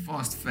legacy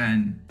Fast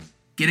fan,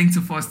 getting to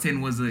Fast 10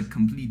 was a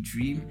complete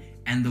dream,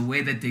 and the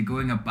way that they're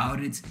going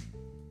about it,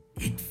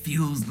 it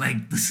feels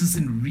like this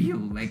isn't real.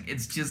 Like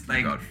it's just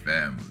like God,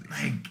 family.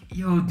 Like,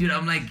 yo, dude,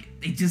 I'm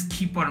like, they just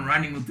keep on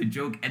running with the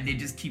joke and they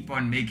just keep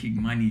on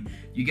making money.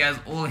 You guys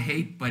all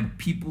hate, but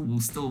people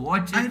will still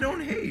watch it. I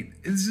don't hate.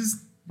 It's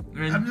just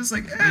really? I'm just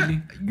like,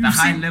 really? The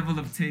high level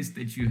of taste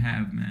that you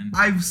have, man.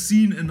 I've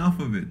seen enough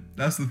of it.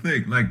 That's the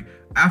thing. Like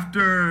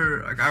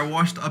after I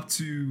watched up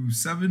to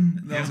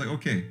 7, and I was like,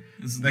 okay.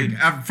 Like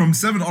from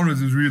 7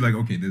 onwards, it was really like,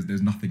 okay,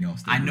 there's nothing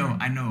else. I know.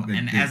 Like,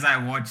 and as I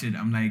watch it,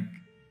 I'm like,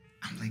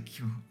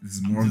 yo, this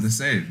is more of the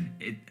same.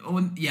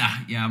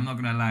 I'm not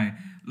gonna lie.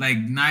 Like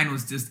 9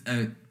 was just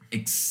a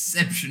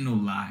exceptional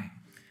lie.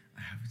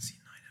 I haven't seen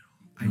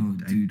 9 at all.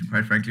 Dude.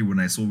 Quite frankly, when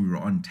I saw we were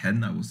on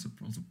 10, I was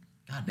surprised.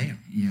 God damn.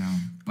 Yeah,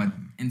 but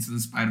Into the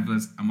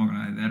Spider-Verse, I'm not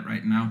gonna lie, that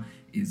right now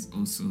is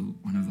also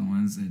one of the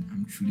ones that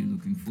I'm truly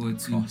looking forward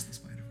to. Across the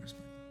Spider-Verse,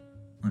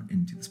 not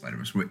Into the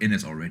Spider-Verse. We're in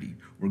it already.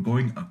 We're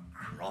going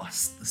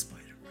across the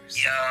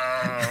Spider-Verse.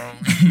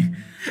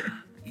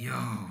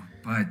 Yo,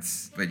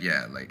 but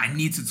yeah, like I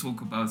need to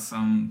talk about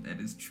some that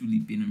has truly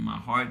been in my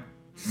heart.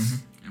 Mm-hmm.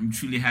 I'm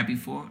truly happy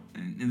for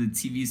in the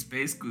TV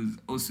space because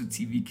also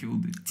TV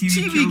killed it.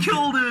 TV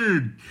killed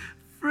it.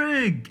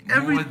 Frig.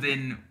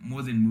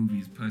 More than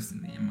movies,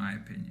 personally, in my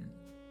opinion.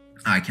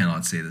 I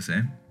cannot say the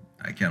same.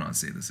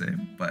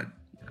 But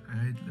all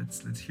right,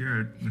 let's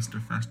hear it,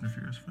 Mr. Fast and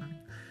Furious fan.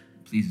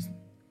 Please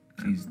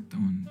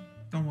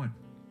don't what?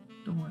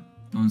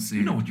 Don't say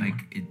you know it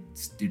like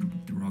it's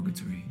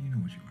derogatory. You know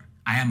what you are.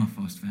 I am a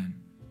Fast fan,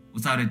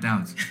 without a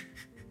doubt.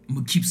 I'm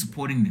gonna keep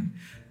supporting them.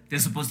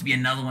 There's supposed to be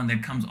another one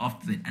that comes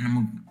after that, and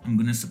I'm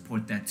gonna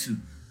support that too.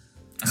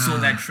 I saw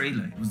that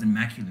trailer. It was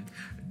immaculate.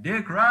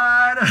 Dick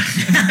Rider.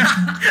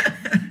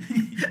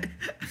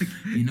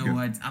 You know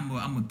what? I'm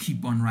gonna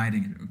keep on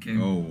riding it. Okay.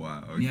 Oh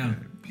wow. Okay.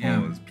 Yeah.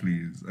 Pause,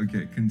 please.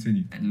 Okay,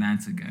 continue.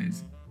 Atlanta,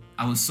 guys.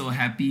 I was so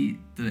happy.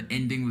 The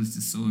ending was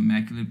just so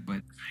immaculate, but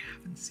I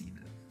haven't seen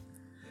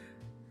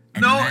it.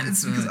 Atlanta, no,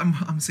 it's because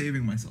I'm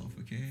saving myself.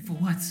 Okay. For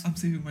what? I'm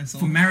saving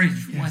myself for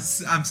marriage.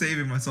 Yes, what? I'm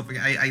saving myself. Like,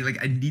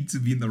 I need to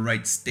be in the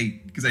right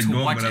state because I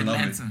know I'm gonna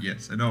love it.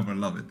 Yes, I know I'm gonna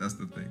love it. That's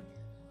the thing.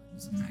 It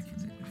was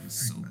immaculate. It was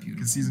so beautiful.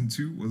 Because season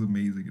 2 was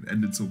amazing. It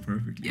ended so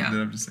perfectly. Yeah. And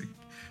then I'm just like,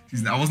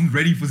 I wasn't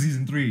ready for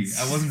season 3.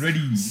 I wasn't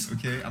ready.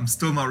 Okay, I'm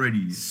still not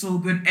ready. So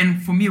good.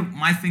 And for me,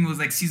 my thing was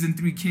like season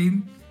 3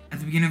 came at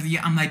the beginning of the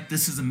year. I'm like,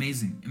 this is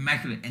amazing,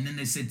 immaculate. And then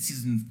they said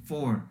season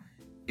 4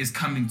 is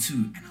coming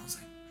too, and I was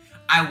like,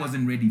 I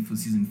wasn't ready for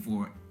season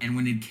 4. And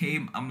when it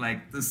came, I'm like,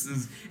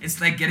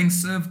 it's like getting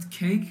served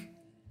cake,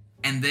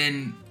 and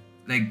then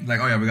like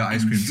oh yeah, we got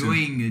ice cream too.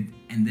 Enjoying it,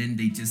 and then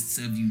they just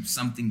serve you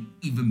something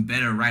even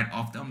better right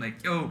after. I'm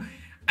like, yo,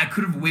 I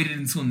could have waited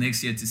until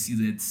next year to see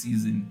that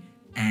season.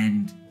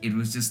 And it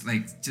was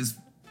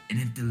and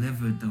it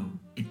delivered though.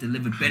 It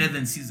delivered better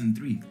than season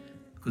 3.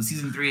 Because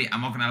season 3,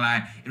 I'm not gonna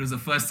lie, it was the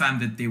first time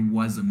that there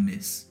was a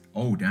miss.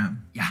 Oh,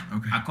 damn. Yeah.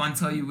 Okay. I can't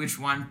tell you which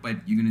one,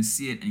 but you're gonna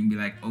see it and you'll be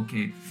like,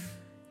 okay,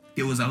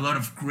 there was a lot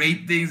of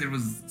great things. It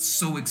was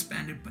so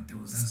expanded, but there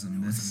was a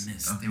miss.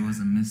 Okay. There was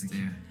a miss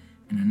there.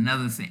 And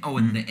another thing,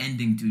 and the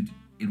ending, dude,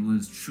 it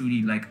was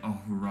truly like a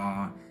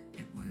hurrah.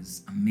 It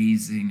was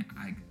amazing.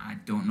 I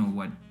don't know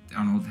what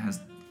Donald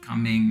has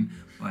coming,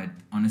 but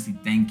honestly,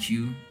 thank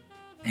you,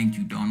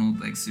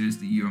 Donald. Like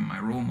seriously, you're my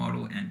role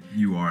model, and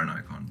you are an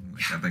icon.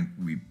 Like, I think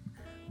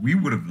we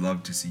would have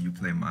loved to see you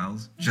play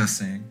Miles. Just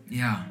saying.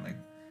 Yeah. Like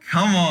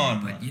Come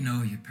on. But you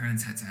know, your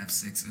parents had to have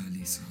sex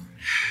early, so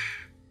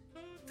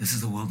this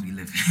is the world we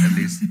live At in.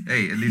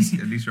 least,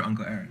 at least your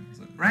Uncle Aaron.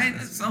 So Right?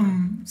 That's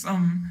some.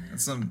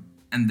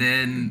 And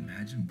then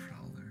Imagine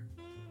Prowler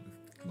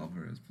with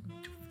Glover as.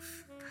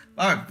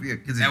 Oh, yeah,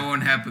 that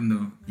won't happen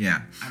though.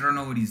 yeah. I don't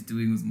know what he's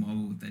doing with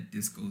Marvel with that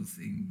disco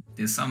thing.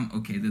 There's a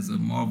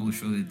Marvel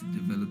show that they're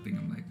developing.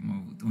 I'm like,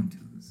 Marvel, don't do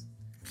this.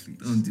 Please.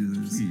 Don't do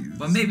this. Please.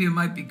 But maybe it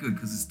might be good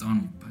because it's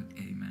Donald. But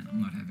hey, man,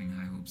 I'm not having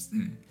high hopes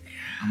there.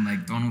 I'm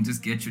like, Donald,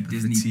 just get your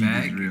Disney fatigue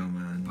bag. is real,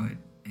 man.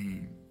 But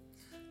hey,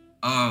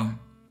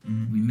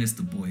 we missed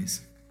The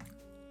Boys.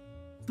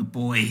 The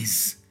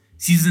Boys.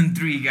 Season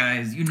 3,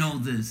 guys. You know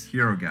this.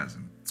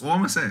 Herogasm. That's all I'm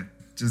gonna say.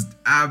 Just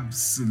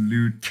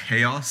absolute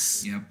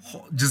chaos. Yep.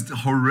 Just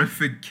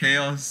horrific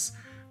chaos,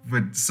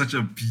 but such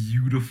a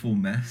beautiful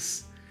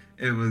mess.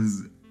 It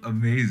was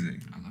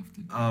amazing. I loved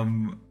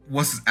it.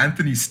 What's his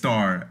Anthony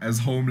Starr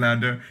as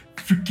Homelander?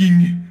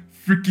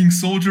 Freaking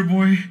Soldier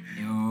Boy.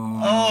 Yo.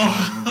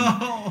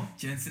 Oh,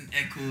 Jensen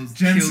Ackles.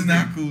 Jensen killed it.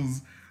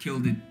 Ackles.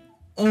 Killed it.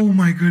 Oh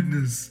my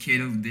goodness.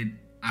 Killed it.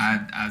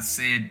 I'll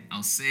say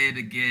it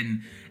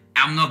again.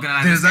 I'm not gonna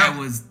lie, There's this guy that-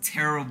 was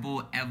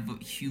terrible ever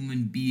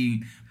human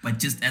being, but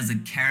just as a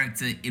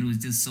character, it was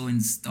just so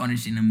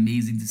astonishing,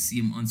 amazing to see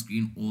him on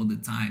screen all the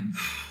time.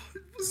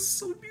 It was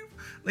so beautiful.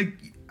 Like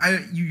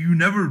you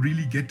never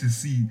really get to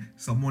see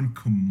someone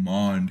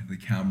command the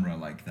camera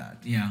like that.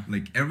 Yeah.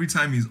 Like every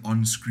time he's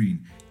on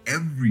screen,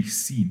 every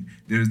scene,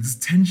 there's this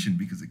tension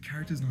because the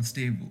character's not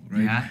stable,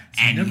 right? Yeah,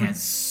 So you and never- he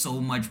has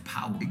so much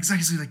power.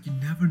 exactly, like you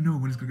never know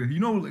when it's gonna go. You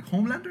know, like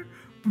Homelander,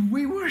 but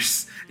way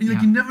worse. And like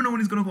Yeah. you never know when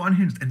it's gonna go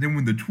unhinged. And then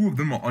when the two of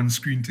them are on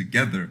screen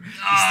together, it's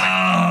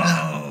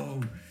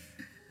Oh,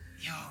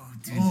 yo,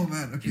 dude. Oh,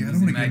 man, okay, it I was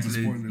don't wanna get into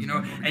immaculate. spoilers, You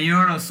know, man. and you know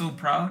what I was so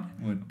proud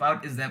What?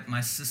 about is that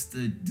my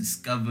sister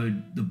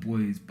discovered The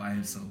Boys by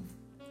herself.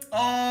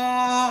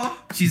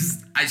 oh,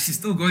 She's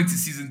still going to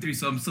season 3,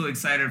 so I'm so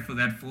excited for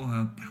that for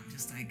her. But I'm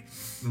just like,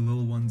 the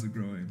little ones are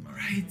growing. Man.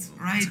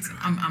 right.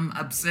 I'm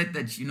upset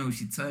that she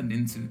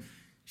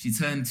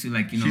turned to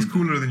like She's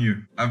cooler than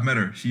you. I've met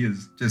her. She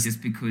is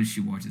just because she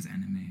watches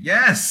anime.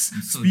 Yes.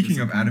 I'm so Speaking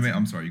of disappointed. anime,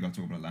 I'm sorry, you got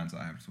to talk about Atlanta.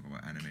 I have to talk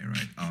about anime,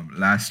 right?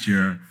 Last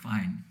year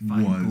Fine, go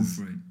was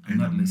for it. I'm an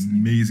not listening.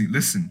 amazing.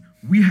 Listen,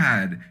 we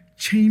had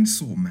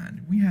Chainsaw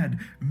Man, we had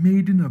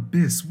Made in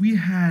Abyss, we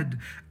had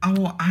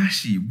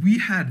Awashi, we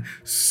had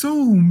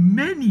so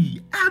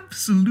many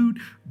absolute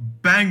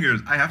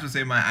bangers. I have to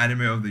say, my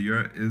anime of the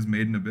year is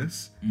Made in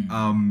Abyss.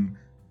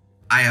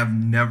 I have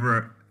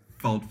never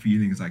felt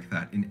feelings like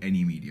that in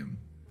any medium,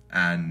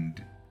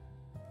 and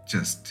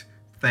just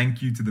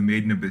thank you to the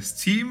Made in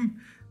Abyss team.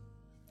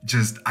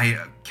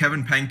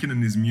 Kevin Pankin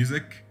and his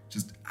music,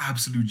 just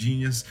absolute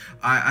genius.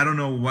 I don't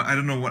know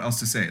what else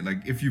to say.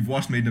 Like, if you've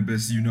watched Made in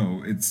Abyss, you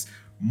know it's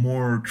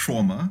more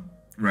trauma,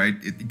 right?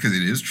 Because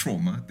it is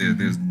trauma.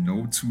 There's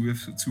no two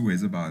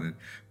ways about it.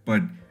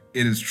 But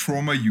it is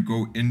trauma you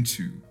go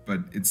into, but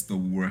it's the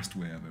worst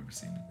way I've ever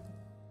seen it.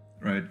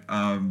 Right?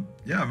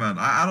 Yeah, man.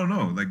 I don't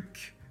know. Like,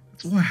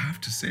 that's all I have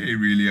to say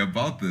really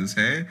about this.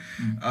 Hey,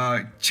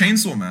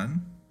 Chainsaw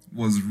Man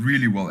was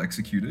really well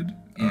executed.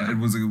 Yeah. It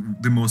was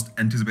the most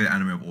anticipated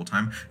anime of all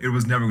time. It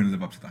was never going to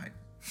live up to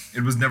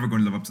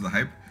the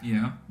hype.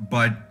 Yeah.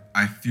 But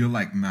I feel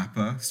like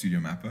Studio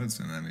Mappa, it's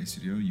an anime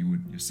studio.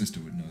 Your sister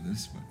would know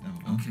this, but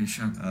no. Okay,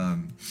 shut.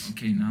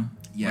 Okay, now.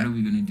 yeah. What are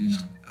we gonna do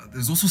now?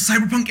 There's also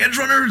Cyberpunk Edge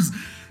Runners.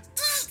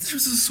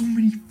 There's just so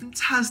many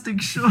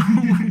fantastic shows.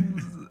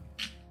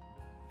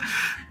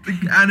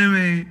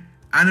 The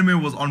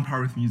anime was on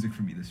par with music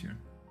for me this year.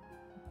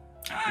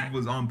 It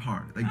was on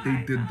par. Like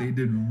they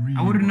did really.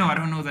 I wouldn't know. well. I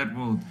don't know that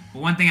world.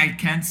 But one thing I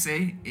can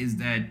say is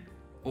that,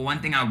 or one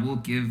thing I will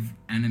give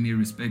anime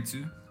respect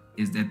to,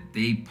 is that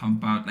they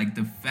pump out, like,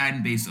 the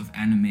fan base of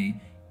anime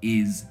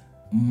is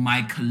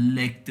my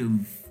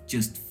collective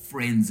just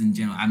friends in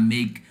general. I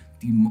make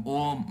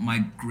all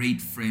my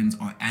great friends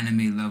are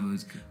anime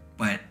lovers,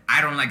 but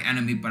I don't like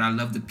anime, but I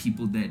love the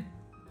people that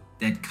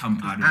come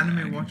out of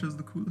Anime watchers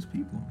the coolest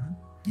people, man.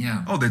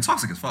 Yeah. Oh, they're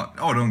toxic as fuck.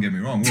 Oh, don't get me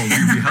wrong. Well,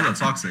 we hella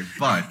toxic,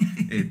 but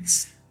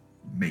it's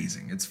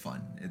amazing. It's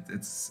fun.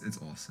 It's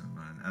awesome,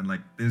 man. And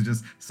like, there's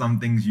just some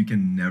things you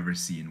can never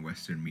see in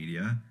Western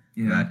media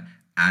that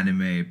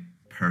anime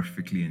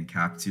perfectly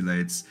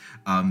encapsulates.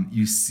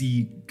 You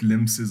see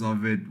glimpses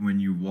of it when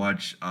you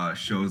watch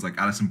shows like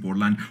Alice in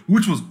Borderland,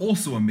 which was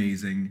also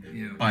amazing.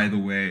 Yeah. By the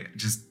way,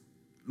 just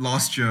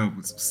last year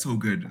was so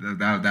good.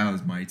 That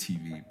was my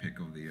TV pick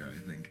of the year,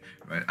 I think.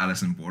 Right,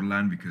 Alice in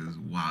Borderland, because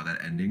wow,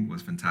 that ending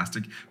was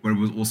fantastic. But it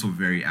was also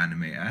very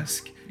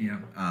anime-esque. Yeah.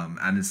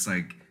 And it's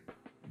like,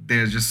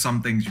 there's just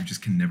some things you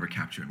just can never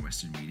capture in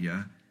Western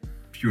media,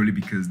 purely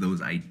because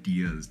those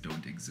ideas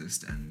don't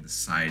exist and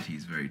society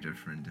is very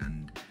different,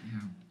 and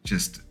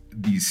just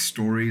these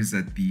stories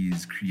that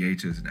these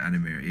creators in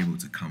anime are able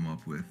to come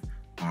up with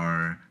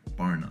are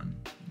bar none.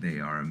 They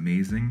are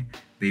amazing.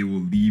 They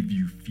will leave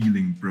you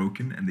feeling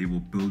broken and they will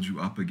build you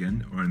up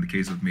again, or in the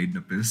case of Made in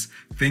Abyss,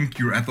 think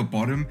you're at the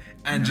bottom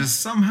and just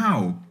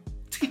somehow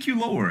take you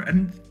lower,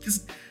 and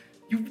just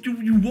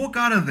You walk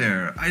out of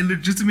there. I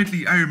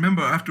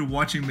remember after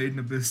watching Made in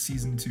Abyss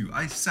season 2,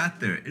 I sat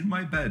there in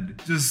my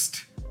bed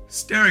just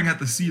staring at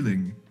the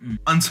ceiling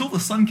until the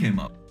sun came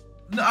up.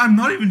 No, I'm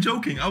not even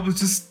joking. I was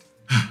just,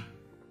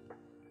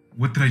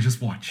 what did I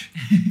just watch?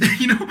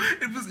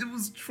 It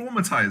was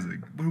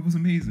traumatizing, but it was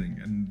amazing,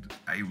 and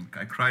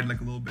I cried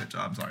like a little bitch.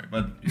 I'm sorry,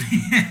 but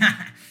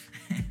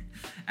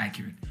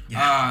accurate.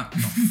 Yeah.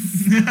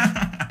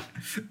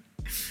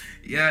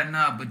 Yeah,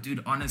 nah, but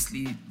dude,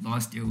 honestly,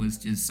 last year was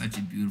just such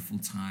a beautiful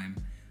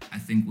time. I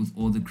think with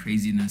all the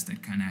craziness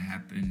that kind of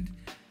happened,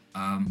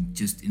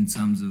 just in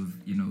terms of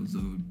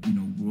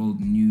world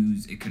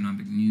news,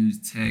 economic news,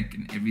 tech,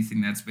 and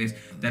everything that space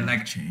that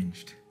like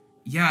changed.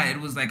 Yeah, it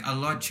was like a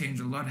lot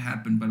changed, a lot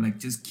happened, but like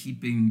just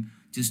keeping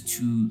just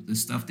to the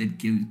stuff that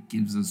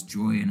gives us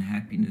joy and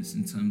happiness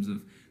in terms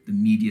of the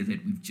media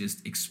that we've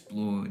just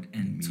explored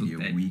and media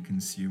took that we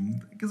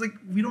consumed, because like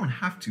we don't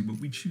have to, but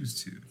we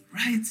choose to.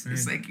 Right.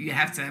 It's like you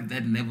have to have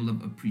that level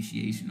of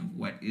appreciation of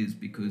what is,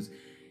 because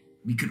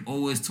we could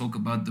always talk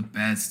about the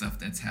bad stuff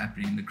that's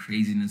happening, the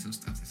craziness of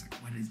stuff that's like,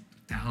 what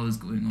the hell is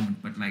going on?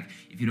 But like,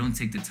 if you don't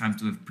take the time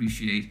to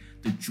appreciate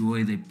the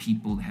joy that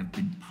people have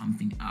been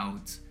pumping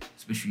out,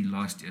 especially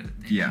last year,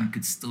 that you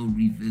could still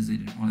revisit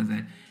and all of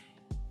that,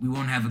 we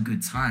won't have a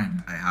good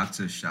time. I have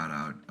to shout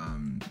out,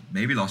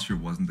 maybe last year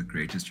wasn't the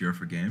greatest year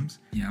for games,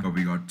 but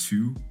we got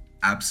 2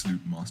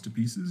 absolute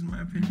masterpieces in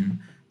my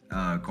opinion.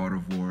 God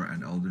of War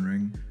and Elden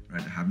Ring.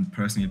 Right, I haven't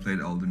personally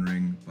played Elden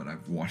Ring, but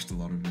I've watched a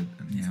lot of it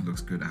and it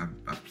looks good.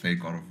 I've played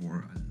God of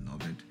War. I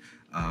love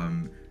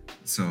it.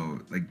 So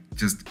like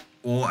just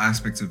all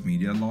aspects of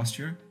media last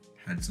year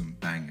had some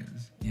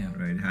bangers.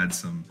 Right, had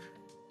some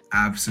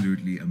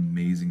absolutely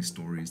amazing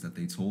stories that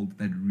they told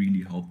that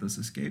really helped us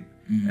escape.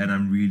 And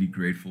I'm really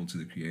grateful to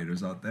the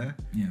creators out there,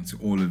 to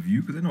all of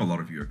you, because I know a lot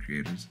of you are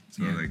creators.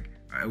 So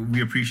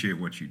we appreciate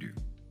what you do.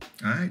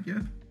 All right,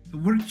 So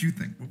what did you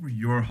think? What were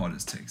your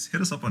hottest takes? Hit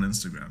us up on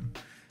Instagram.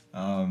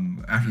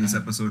 After this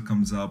episode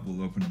comes up,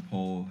 we'll open a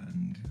poll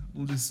and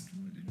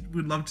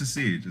we'd love to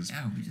see. Just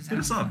hit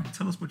us up.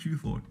 Tell us what you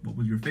thought. What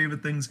were your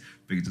favorite things?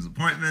 Biggest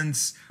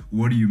disappointments?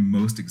 What are you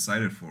most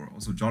excited for?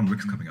 Also, John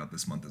Wick's coming out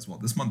this month as well.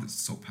 This month is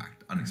so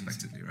packed,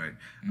 unexpectedly, right?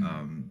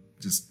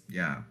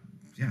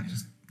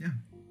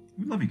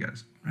 We love you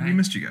guys. Right. We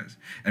missed you guys.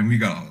 And we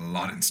got a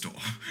lot in store.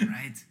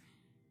 Right.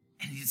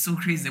 And it's so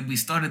crazy that we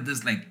started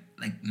this like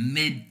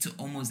mid to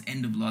almost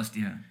end of last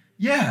year.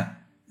 Yeah.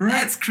 Right.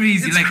 That's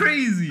crazy. It's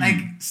crazy. Like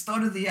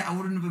start of the year, I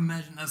wouldn't have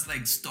imagined us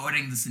like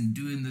starting this and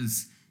doing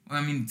this. Well,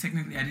 I mean,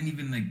 technically, I didn't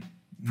even like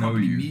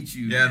properly meet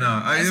you. Yeah,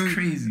 no, that's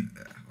crazy.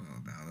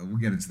 We'll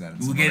get into that.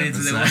 We'll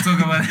talk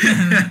about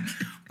it.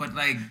 But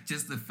like,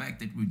 just the fact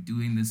that we're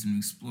doing this and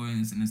exploring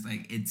this, and it's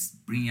like it's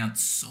bringing out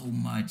so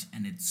much,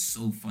 and it's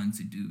so fun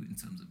to do in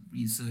terms of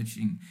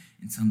researching,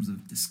 in terms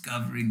of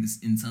discovering this,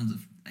 in terms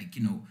of like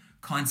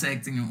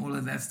contacting and all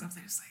of that stuff.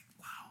 It's like,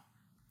 wow,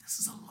 this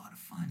is a lot of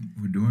fun.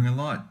 We're doing a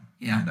lot.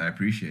 Yeah. And I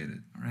appreciate it.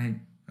 All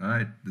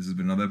right. This has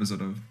been another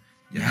episode of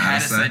You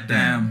Had to Sit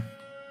Down.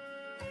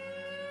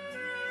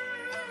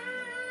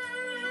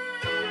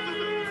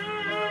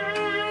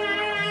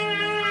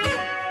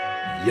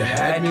 You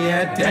had me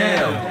at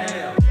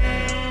damn.